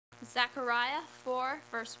Zachariah 4,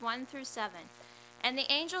 verse 1 through 7. And the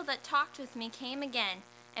angel that talked with me came again,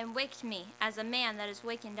 and waked me, as a man that is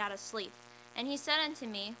wakened out of sleep. And he said unto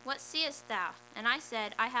me, What seest thou? And I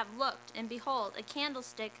said, I have looked, and behold, a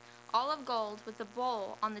candlestick all of gold, with a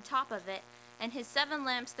bowl on the top of it, and his 7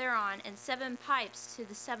 lamps thereon, and 7 pipes to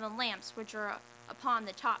the 7 lamps which are upon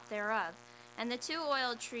the top thereof. And the 2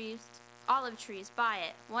 olive trees by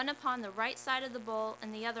it, one upon the right side of the bowl,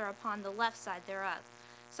 and the other upon the left side thereof.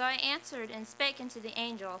 So I answered and spake unto the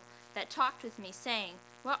angel that talked with me, saying,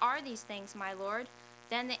 What are these things, my Lord?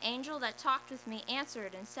 Then the angel that talked with me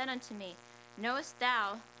answered and said unto me, Knowest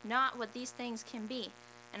thou not what these things can be?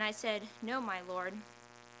 And I said, No, my Lord.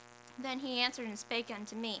 Then he answered and spake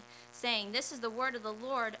unto me, saying, This is the word of the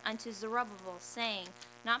Lord unto Zerubbabel, saying,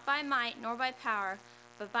 Not by might nor by power,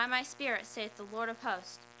 but by my spirit, saith the Lord of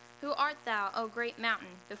hosts. Who art thou, O great mountain?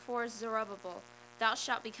 Before Zerubbabel thou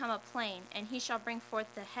shalt become a plain, and he shall bring forth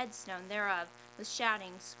the headstone thereof, with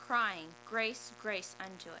shoutings, crying, Grace, grace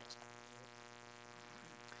unto it.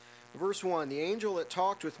 Verse 1, the angel that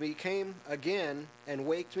talked with me came again and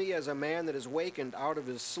waked me as a man that is wakened out of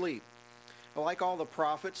his sleep. Like all the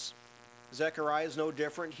prophets, Zechariah is no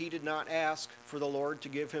different. He did not ask for the Lord to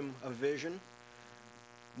give him a vision.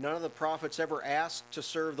 None of the prophets ever asked to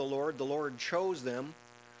serve the Lord. The Lord chose them.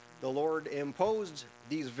 The Lord imposed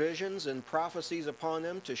these visions and prophecies upon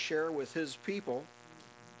them to share with his people.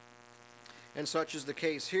 And such is the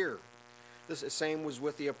case here. The same was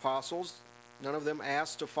with the apostles. None of them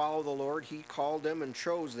asked to follow the Lord. He called them and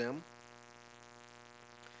chose them.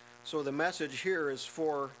 So the message here is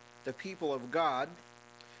for the people of God.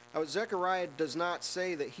 Now, Zechariah does not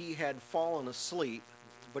say that he had fallen asleep,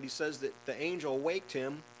 but he says that the angel waked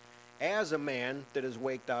him as a man that is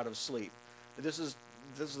waked out of sleep. This is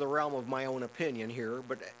the realm of my own opinion here,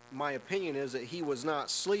 but my opinion is that he was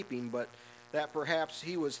not sleeping, but that perhaps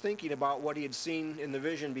he was thinking about what he had seen in the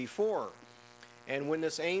vision before. And when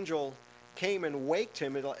this angel came and waked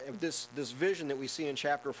him, this vision that we see in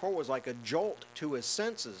chapter 4 was like a jolt to his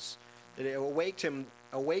senses. It awakened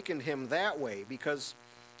him that way, because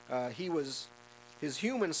his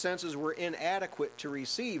human senses were inadequate to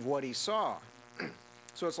receive what he saw.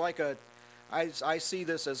 So it's like I see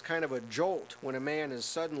this as kind of a jolt when a man is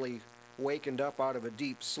suddenly wakened up out of a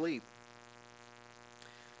deep sleep.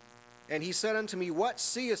 And he said unto me, What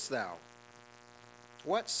seest thou?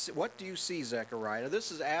 What do you see, Zechariah? Now,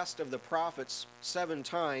 this is asked of the prophets 7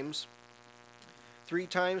 times. 3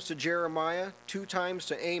 times to Jeremiah, 2 times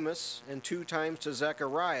to Amos, and 2 times to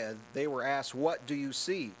Zechariah. They were asked, What do you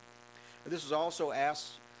see? This was also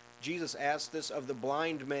asked, Jesus asked this of the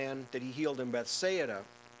blind man that he healed in Bethsaida.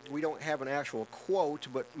 We don't have an actual quote,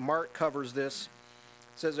 but Mark covers this.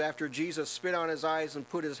 It says, after Jesus spit on his eyes and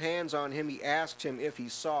put his hands on him, he asked him if he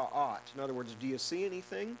saw aught. In other words, do you see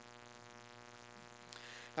anything?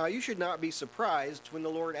 Now, you should not be surprised when the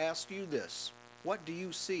Lord asks you this. What do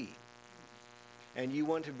you see? And you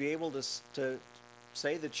want to be able to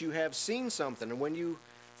say that you have seen something. And when you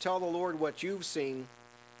tell the Lord what you've seen,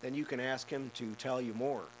 then you can ask him to tell you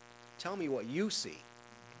more. Tell me what you see.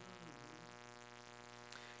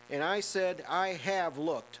 And I said, I have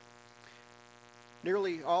looked.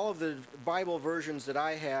 Nearly all of the Bible versions that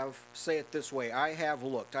I have say it this way, I have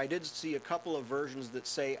looked. I did see a couple of versions that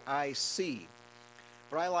say, I see.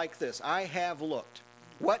 But I like this, I have looked.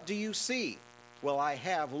 What do you see? Well, I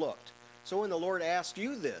have looked. So when the Lord asks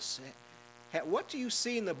you this, what do you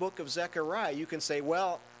see in the book of Zechariah? You can say,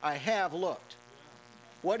 well, I have looked.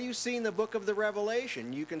 What do you see in the book of the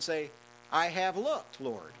Revelation? You can say, I have looked,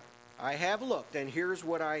 Lord. I have looked, and here's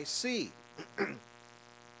what I see.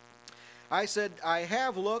 I said, I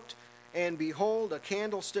have looked, and behold, a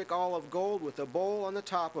candlestick all of gold with a bowl on the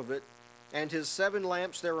top of it, and his 7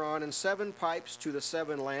 lamps thereon, and 7 pipes to the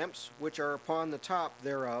 7 lamps, which are upon the top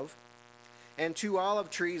thereof, and 2 olive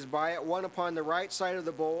trees by it, one upon the right side of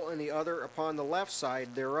the bowl, and the other upon the left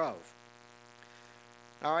side thereof.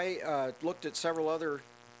 Now, I looked at several other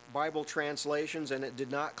Bible translations, and it did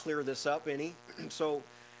not clear this up any. So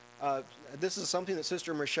this is something that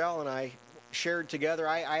Sister Michelle and I shared together.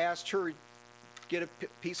 I asked her, get a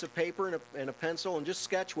piece of paper and a pencil and just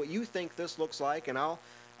sketch what you think this looks like, and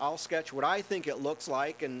I'll sketch what I think it looks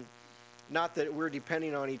like. And not that we're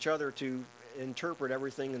depending on each other to interpret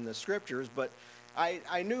everything in the scriptures, but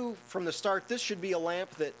I knew from the start this should be a lamp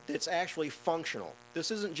that's actually functional.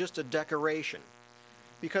 This isn't just a decoration.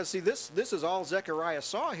 Because, see, this is all Zechariah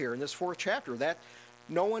saw here in this 4th chapter. That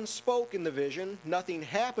no one spoke in the vision, nothing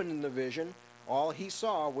happened in the vision, all he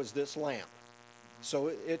saw was this lamp.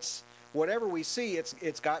 So it's whatever we see,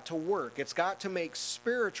 it's got to work. It's got to make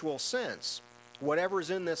spiritual sense,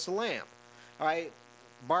 whatever's in this lamp.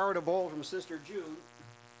 borrowed a bowl from Sister Jude.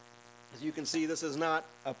 As you can see, this is not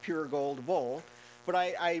a pure gold bowl, but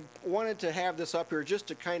I wanted to have this up here just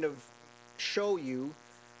to kind of show you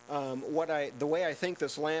the way I think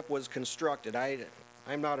this lamp was constructed.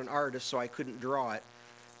 I'm not an artist, so I couldn't draw it,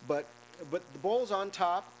 but the bowl's on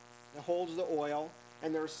top. It holds the oil,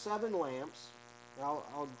 and there's 7 lamps.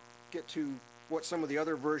 I'll get to what some of the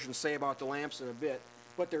other versions say about the lamps in a bit,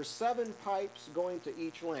 but there's 7 pipes going to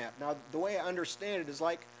each lamp. Now, the way I understand it is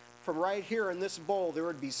like from right here in this bowl, there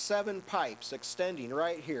would be 7 pipes extending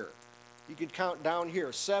right here. You could count down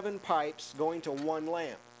here, 7 pipes going to one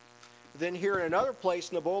lamp. Then here in another place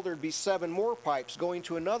in the bowl, there'd be 7 more pipes going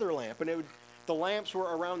to another lamp. And the lamps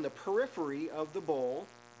were around the periphery of the bowl,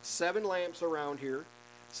 7 lamps around here,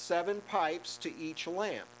 7 pipes to each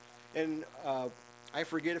lamp. And I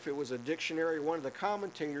forget if it was a dictionary or one of the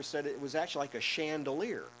commentators said it was actually like a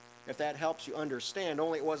chandelier, if that helps you understand,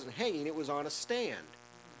 only it wasn't hanging, it was on a stand.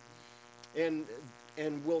 And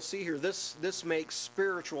we'll see here, this makes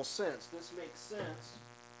spiritual sense. This makes sense,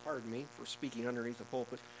 pardon me for speaking underneath the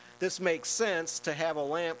pulpit, this makes sense to have a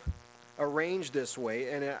lamp arranged this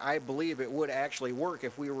way, and I believe it would actually work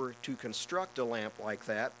if we were to construct a lamp like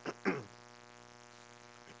that.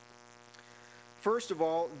 First of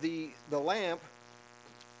all, the lamp,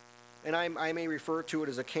 and I may refer to it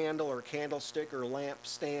as a candle or candlestick or lamp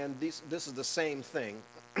stand, this is the same thing.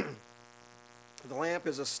 The lamp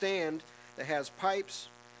is a stand that has pipes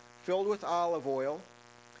filled with olive oil,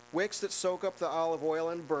 wicks that soak up the olive oil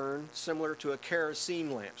and burn, similar to a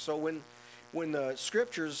kerosene lamp. So when the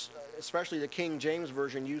scriptures, especially the King James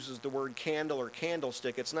Version, uses the word candle or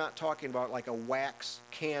candlestick, it's not talking about like a wax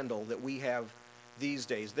candle that we have these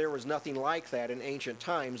days. There was nothing like that in ancient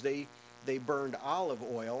times. They burned olive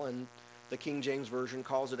oil, and the King James Version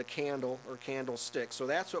calls it a candle or candlestick. So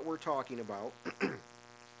that's what we're talking about.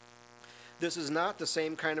 This is not the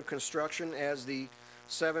same kind of construction as the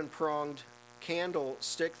 7-pronged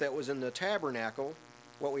candlestick that was in the tabernacle,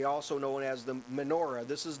 what we also know as the menorah.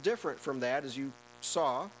 This is different from that, as you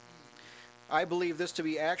saw. I believe this to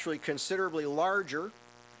be actually considerably larger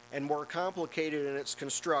and more complicated in its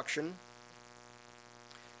construction.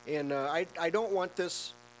 And I don't want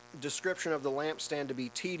this description of the lampstand to be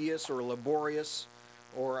tedious or laborious,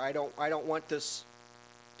 or I don't want this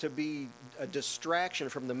to be a distraction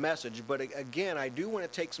from the message. But again, I do want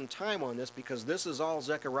to take some time on this because this is all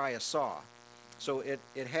Zechariah saw. So it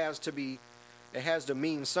has to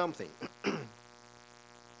mean something.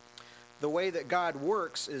 The way that God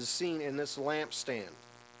works is seen in this lampstand.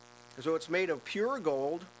 So it's made of pure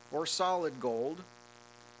gold or solid gold.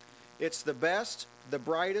 It's the best, the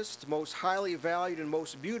brightest, most highly valued, and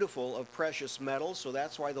most beautiful of precious metals. So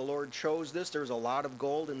that's why the Lord chose this. There's a lot of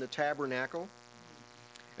gold in the tabernacle.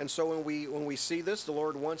 And so when we see this, the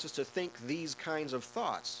Lord wants us to think these kinds of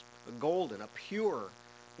thoughts. A golden, a pure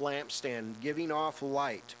lampstand giving off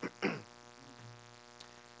light.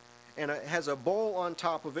 And it has a bowl on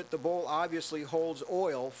top of it. The bowl obviously holds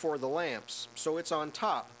oil for the lamps, so it's on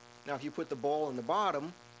top. Now if you put the bowl in the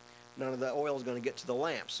bottom, none of the oil is going to get to the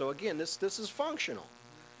lamp. So again, this is functional.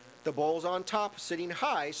 The bowl's on top, sitting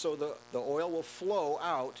high, so the oil will flow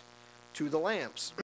out to the lamps.